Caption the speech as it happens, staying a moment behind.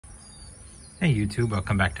Hey YouTube,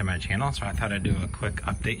 welcome back to my channel. So I thought I'd do a quick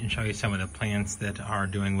update and show you some of the plants that are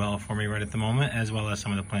doing well for me right at the moment, as well as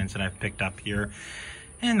some of the plants that I've picked up here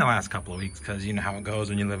in the last couple of weeks, because you know how it goes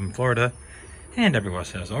when you live in Florida and everyone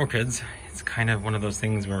says orchids. It's kind of one of those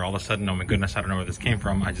things where all of a sudden, oh my goodness, I don't know where this came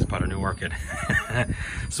from. I just bought a new orchid.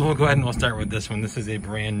 So we'll go ahead and we'll start with this one. This is a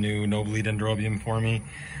brand new Nobly Dendrobium for me.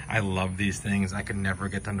 I love these things. I could never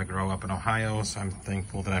get them to grow up in Ohio, so I'm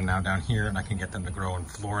thankful that I'm now down here and I can get them to grow in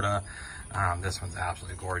Florida. This one's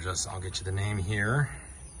absolutely gorgeous. I'll get you the name here.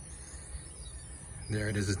 There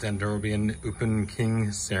it is, it's Dendrobium Open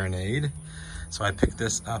King Serenade. So I picked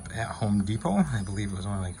this up at Home Depot. I believe it was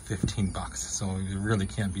only like 15 bucks. So you really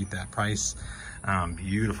can't beat that price.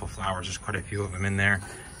 Beautiful flowers, there's quite a few of them in there.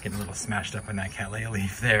 Getting a little smashed up in that cattleya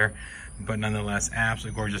leaf there. But nonetheless,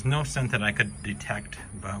 absolutely gorgeous. No scent that I could detect,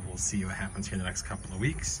 but we'll see what happens here in the next couple of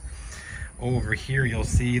weeks. Over here, you'll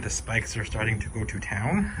see the spikes are starting to go to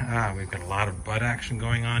town. We've got a lot of bud action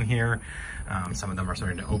going on here. Some of them are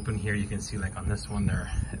starting to open here. You can see like on this one, they're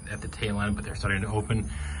at the tail end, but they're starting to open.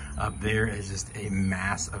 Up there is just a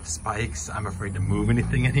mass of spikes. I'm afraid to move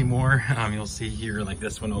anything anymore. You'll see here, like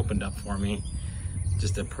this one opened up for me.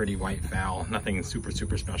 Just a pretty white fowl. Nothing super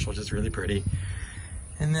special, just really pretty.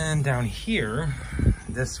 And then down here,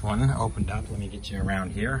 this one opened up. Let me get you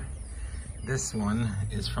around here. This one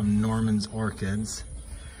is from Norman's Orchids,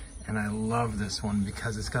 and I love this one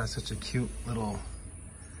because it's got such a cute little,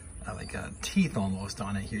 like a teeth almost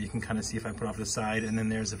on it here. You can kind of see if I put off the side, and then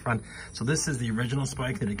there's the front. So this is the original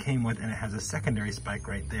spike that it came with, and it has a secondary spike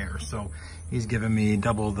right there. So he's giving me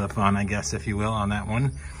double the fun, I guess, if you will, on that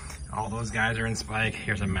one. All those guys are in spike.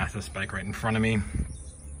 Here's a massive spike right in front of me.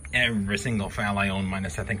 Every single fowl I own,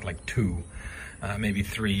 minus I think like 2. Maybe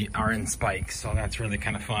 3 are in spikes, so that's really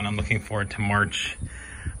kind of fun. I'm looking forward to March.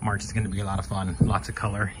 March is going to be a lot of fun, lots of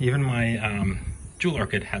color. Even my jewel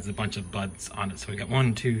orchid has a bunch of buds on it. So we got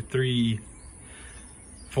 1, 2, 3,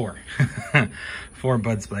 4. 4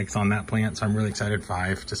 bud spikes on that plant, so I'm really excited.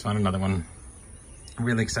 5, just found another one.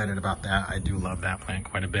 Really excited about that. I do love that plant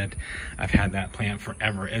quite a bit. I've had that plant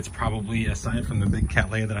forever. It's probably, aside from the big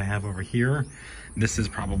cattleya that I have over here, this is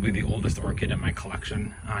probably the oldest orchid in my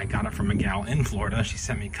collection. I got it from a gal in Florida. She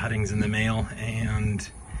sent me cuttings in the mail, and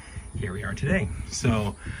here we are today.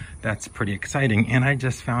 So that's pretty exciting. And I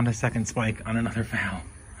just found a second spike on another fowl.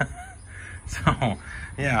 So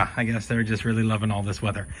yeah, I guess they're just really loving all this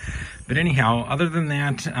weather. But anyhow, other than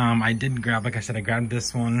that, I did grab, like I said, I grabbed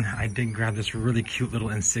this one. I did grab this really cute little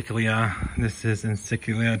Encyclia. This is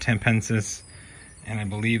Encyclia tampensis. And I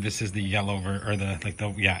believe this is the yellow,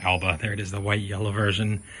 Alba. There it is, the white yellow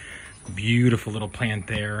version. Beautiful little plant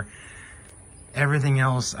there. Everything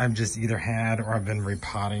else I've just either had or I've been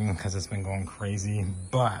repotting because it's been going crazy.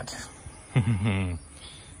 But,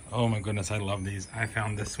 oh my goodness, I love these. I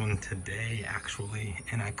found this one today, actually,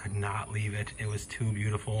 and I could not leave it. It was too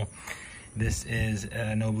beautiful. This is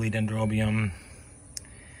a Nobly Dendrobium,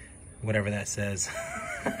 whatever that says.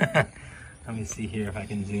 Let me see here if I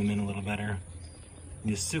can zoom in a little better.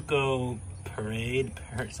 Yasuko Parade,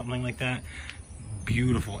 something like that.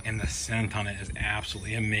 Beautiful, and the scent on it is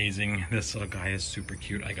absolutely amazing. This little guy is super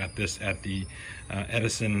cute. I got this at the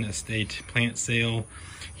Edison Estates Plant sale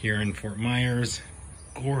here in Fort Myers.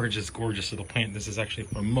 Gorgeous little plant. This is actually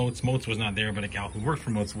from Moats. Moats was not there, but a gal who worked for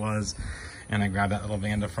Moats was, and I grabbed that little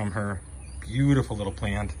Vanda from her. Beautiful little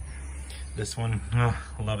plant. This one,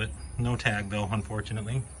 love it. No tag though,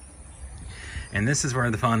 unfortunately. And this is where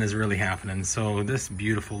the fun is really happening. So this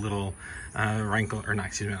beautiful little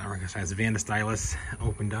Vanda stylus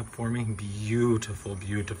opened up for me. Beautiful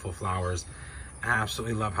flowers.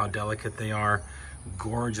 Absolutely love how delicate they are.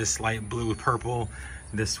 Gorgeous light blue purple.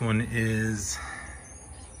 This one is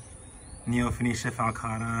Neophoenicia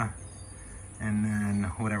falcata, and then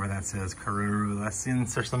whatever that says,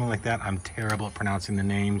 Carulescence or something like that. I'm terrible at pronouncing the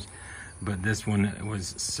names, but this one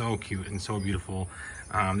was so cute and so beautiful.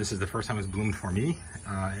 This is the first time it's bloomed for me.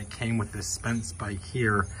 It came with this spent spike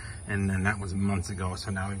here, and then that was months ago.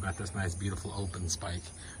 So now we've got this nice, beautiful open spike.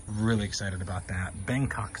 Really excited about that.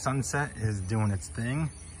 Bangkok Sunset is doing its thing.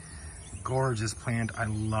 Gorgeous plant. I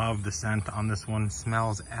love the scent on this one.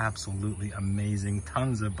 Smells absolutely amazing.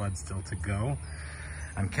 Tons of buds still to go.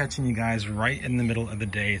 I'm catching you guys right in the middle of the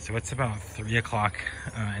day. So it's about 3 o'clock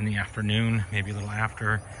in the afternoon, maybe a little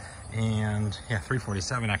after. And yeah,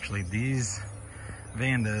 3:47 actually. These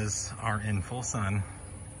Vandas are in full sun.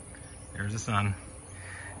 There's the sun,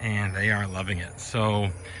 and they are loving it. So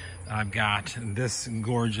I've got this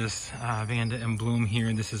gorgeous Vanda in bloom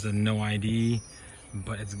here. This is a no ID,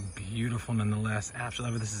 but it's beautiful nonetheless.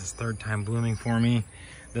 Absolutely, this is his 3rd time blooming for me.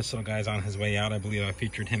 This little guy's on his way out. I believe I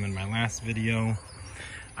featured him in my last video.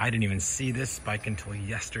 I didn't even see this spike until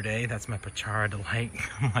yesterday. That's my Pachara Delight.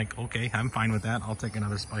 I'm like, okay, I'm fine with that. I'll take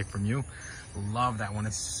another spike from you. Love that one.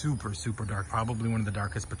 It's super, super dark. Probably one of the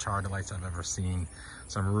darkest Pachara Delights I've ever seen.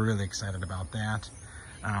 So I'm really excited about that.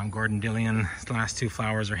 Gordon Dillion, the last 2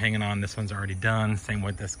 flowers are hanging on. This one's already done. Same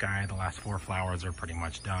with this guy. The last 4 flowers are pretty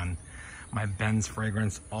much done. My Ben's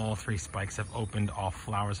Fragrance, all 3 spikes have opened. All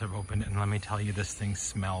flowers have opened. And let me tell you, this thing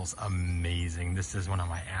smells amazing. This is one of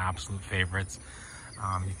my absolute favorites.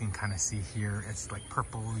 You can kind of see here, it's like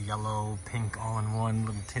purple, yellow, pink, all in one,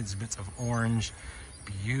 little tidbits of orange.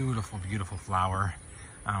 Beautiful, beautiful flower.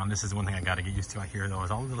 This is one thing I got to get used to out here, though, is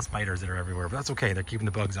all the little spiders that are everywhere, but that's okay. They're keeping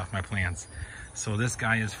the bugs off my plants. So this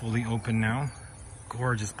guy is fully open now.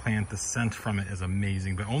 Gorgeous plant. The scent from it is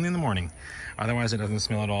amazing, but only in the morning. Otherwise, it doesn't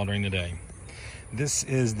smell at all during the day. This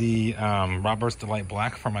is the Robert's Delight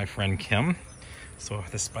Black from my friend Kim. So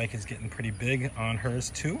the spike is getting pretty big on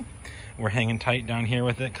hers too. We're hanging tight down here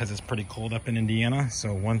with it because it's pretty cold up in Indiana.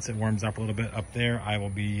 So once it warms up a little bit up there, I will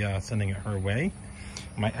be sending it her way.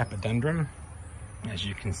 My Epidendrum, as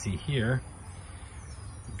you can see here,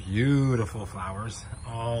 beautiful flowers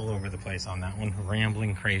all over the place on that one.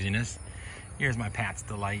 Rambling craziness. Here's my Pat's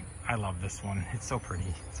Delight. I love this one. It's so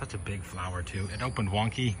pretty. Such a big flower too. It opened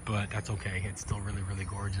wonky, but that's okay. It's still really, really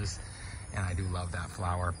gorgeous. And I do love that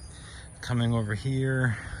flower. Coming over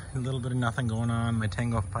here, a little bit of nothing going on. My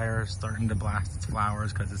Tango Fire is starting to blast its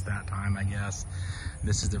flowers because it's that time, I guess.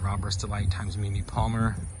 This is the Robert's Delight times Mimi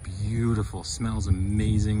Palmer. Beautiful, smells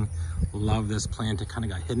amazing. Love this plant. It kind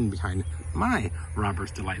of got hidden behind my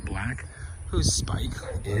Robert's Delight Black, whose spike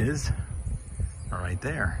is right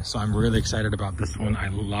there. So I'm really excited about this one. I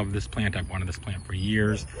love this plant. I've wanted this plant for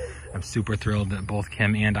years. I'm super thrilled that both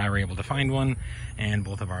Kim and I were able to find one, and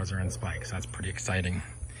both of ours are in spike, so that's pretty exciting.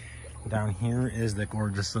 Down here is the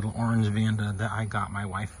gorgeous little orange Vanda that I got my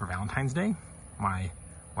wife for Valentine's Day. My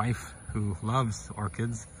wife, who loves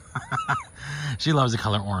orchids. She loves the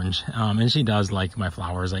color orange, and she does like my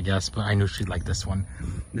flowers, I guess, but I knew she'd like this one.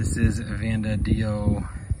 This is Vanda Dio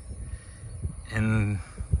in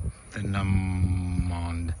the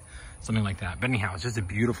Namond, something like that. But anyhow, it's just a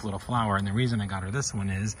beautiful little flower, and the reason I got her this one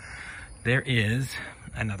is there is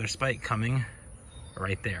another spike coming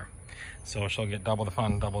right there. So she'll get double the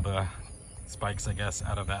fun, double the spikes, I guess,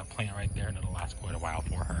 out of that plant right there, and it'll last quite a while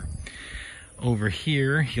for her. Over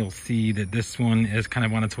here, you'll see that this one is kind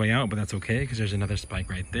of on its way out, but that's okay because there's another spike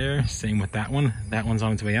right there. Same with that one. That one's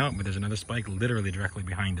on its way out, but there's another spike literally directly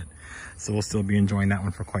behind it. So we'll still be enjoying that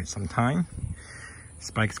one for quite some time.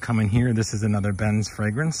 Spikes coming here. This is another Ben's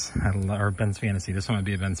Fragrance, or Ben's Fantasy. This one would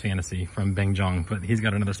be a Ben's Fantasy from Bengjong, but he's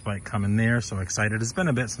got another spike coming there, so excited. It's been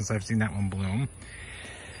a bit since I've seen that one bloom.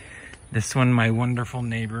 This one, my wonderful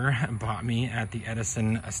neighbor bought me at the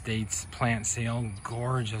Edison Estates Plant sale.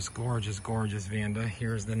 Gorgeous, gorgeous, gorgeous Vanda.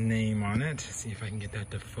 Here's the name on it. See if I can get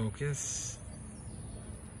that to focus.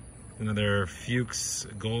 Another Fuchs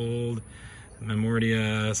Gold,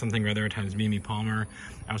 Memordia, something or other, times Mimi Palmer.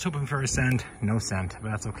 I was hoping for a scent, no scent, but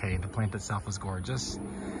that's okay. The plant itself was gorgeous.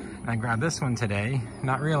 And I grabbed this one today,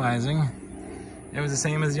 not realizing it was the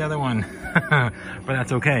same as the other one. But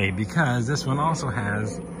that's okay, because this one also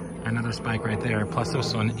has another spike right there, plus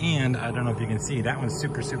this one, and I don't know if you can see, that one's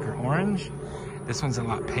super, super orange. This one's a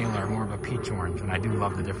lot paler, more of a peach orange, and I do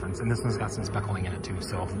love the difference. And this one's got some speckling in it too,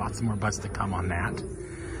 so lots more buds to come on that.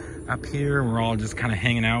 Up here, we're all just kind of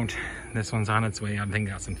hanging out. This one's on its way out. I think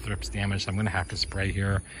got some thrips damage, so I'm gonna have to spray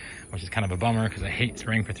here, which is kind of a bummer because I hate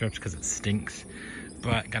spraying for thrips because it stinks.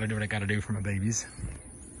 But gotta do what I gotta do for my babies.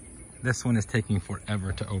 This one is taking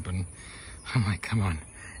forever to open. I'm like, come on.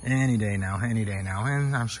 Any day now,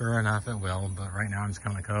 and I'm sure enough it will, but right now I'm just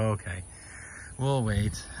kind of like, oh, okay, we'll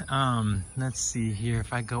wait. Let's see here,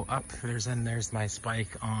 if I go up, there's my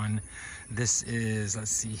spike on, this is, let's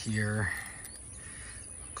see here,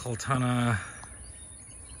 Coltana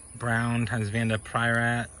Brown times Vanda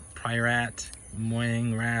Priorat,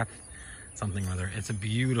 Moing Wrath, something or other. It's a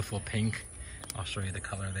beautiful pink. I'll show you the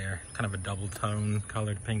color there, kind of a double tone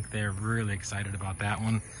colored pink there. Really excited about that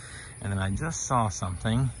one. And then I just saw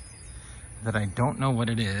something that I don't know what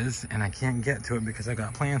it is, and I can't get to it because I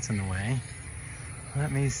got plants in the way.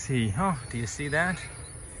 Let me see. Oh, do you see that?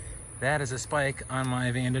 That is a spike on my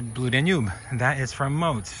Vanda Blue Danube. That is from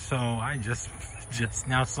Moats. So I just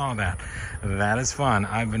now saw that. That is fun.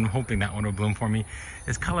 I've been hoping that one would bloom for me.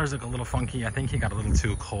 His colors look a little funky. I think he got a little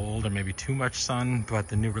too cold or maybe too much sun, but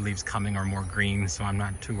the newer leaves coming are more green, so I'm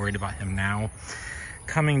not too worried about him now.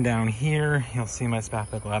 Coming down here, you'll see my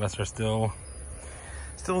Spathiculatus are still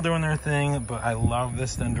doing their thing, but I love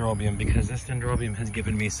this Dendrobium because this Dendrobium has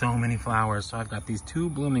given me so many flowers. So I've got these 2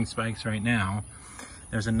 blooming spikes right now.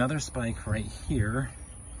 There's another spike right here,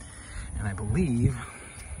 And I believe,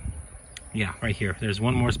 yeah, right here, there's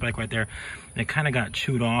one more spike right there. It kind of got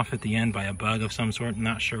chewed off at the end by a bug of some sort.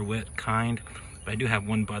 Not sure what kind, but I do have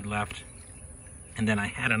one bud left. And then I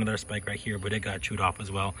had another spike right here, but it got chewed off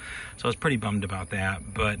as well. So I was pretty bummed about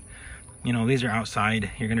that. But, you know, these are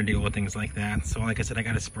outside. You're gonna deal with things like that. So like I said, I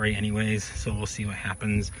gotta spray anyways. So we'll see what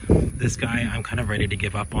happens. This guy, I'm kind of ready to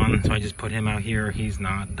give up on. So I just put him out here. He's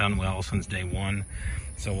not done well since day one.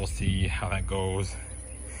 So we'll see how that goes.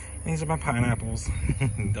 These are my pineapples.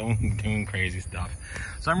 Doing crazy stuff.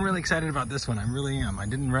 So I'm really excited about this one. I really am. I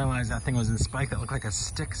didn't realize that thing was a spike that looked like a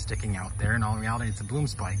stick sticking out there. In all reality, it's a bloom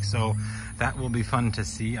spike. So that will be fun to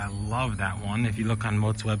see. I love that one. If you look on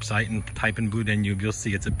Mote's website and type in Blue Danube, you'll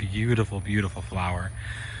see it's a beautiful, beautiful flower.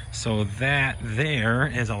 So that there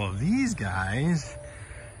is all of these guys.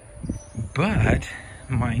 But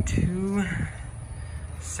my two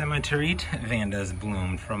Cemeterite Vandas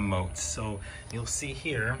bloomed from Mote's. So you'll see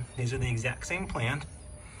here, these are the exact same plant,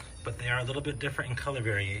 but they are a little bit different in color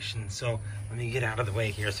variation. So let me get out of the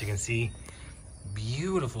way here so you can see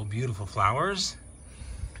beautiful, beautiful flowers.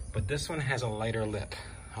 But this one has a lighter lip,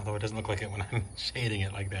 although it doesn't look like it when I'm shading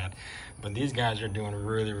it like that. But these guys are doing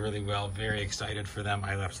really, really well. Very excited for them.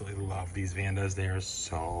 I absolutely love these Vandas. They are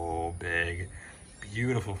so big.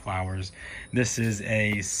 Beautiful flowers. This is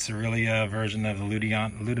a Cerealia version of the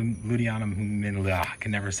Luteolum. I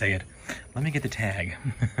can never say it. Let me get the tag.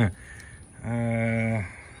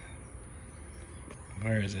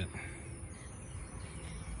 Where is it?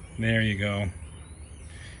 There you go.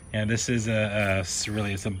 Yeah, this is a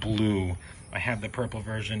Cerealia. It's a blue. I have the purple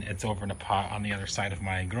version. It's over in a pot on the other side of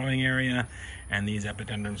my growing area, and these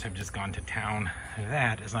epidendrums have just gone to town.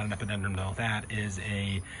 That is not an epidendrum though. That is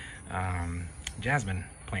a jasmine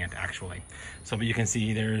plant actually. So but you can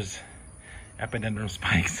see there's epidendrum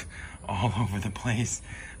spikes all over the place.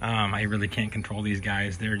 I really can't control these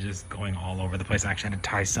guys. They're just going all over the place. I actually had to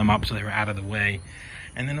tie some up so they were out of the way.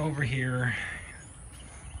 And then over here,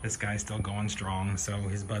 this guy's still going strong. So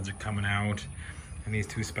his buds are coming out and these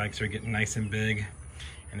two spikes are getting nice and big.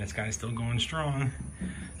 And this guy's still going strong.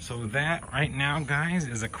 So that right now, guys,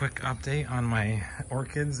 is a quick update on my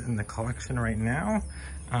orchids in the collection right now.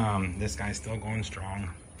 This guy's still going strong.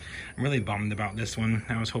 I'm really bummed about this one.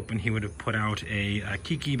 I was hoping he would have put out a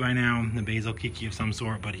kiki by now, the basil kiki of some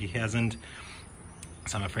sort, but he hasn't.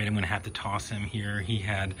 So I'm afraid I'm gonna have to toss him here. He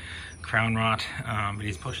had crown rot, but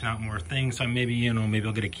he's pushing out more things. So maybe, you know, maybe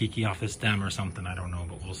I'll get a kiki off the stem or something. I don't know,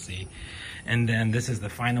 but we'll see. And then this is the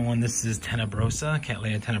final one. This is Tenebrosa,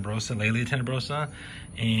 Cattleya tenebrosa, Laelia tenebrosa.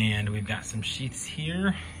 And we've got some sheaths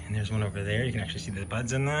here. And there's one over there. You can actually see the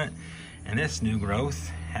buds in that. And this new growth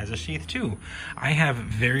has a sheath too. I have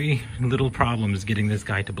very little problems getting this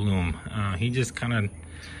guy to bloom. He just kind of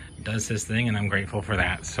does his thing, and I'm grateful for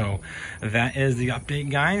that. So that is the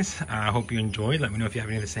update, guys. I hope you enjoyed. Let me know if you have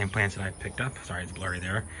any of the same plants that I picked up. Sorry, it's blurry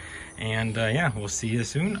there. And yeah, we'll see you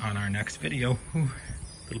soon on our next video. Ooh,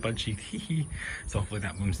 little bud sheath, so hopefully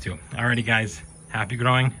that blooms too. Alrighty, guys, happy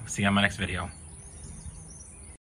growing. See you on my next video.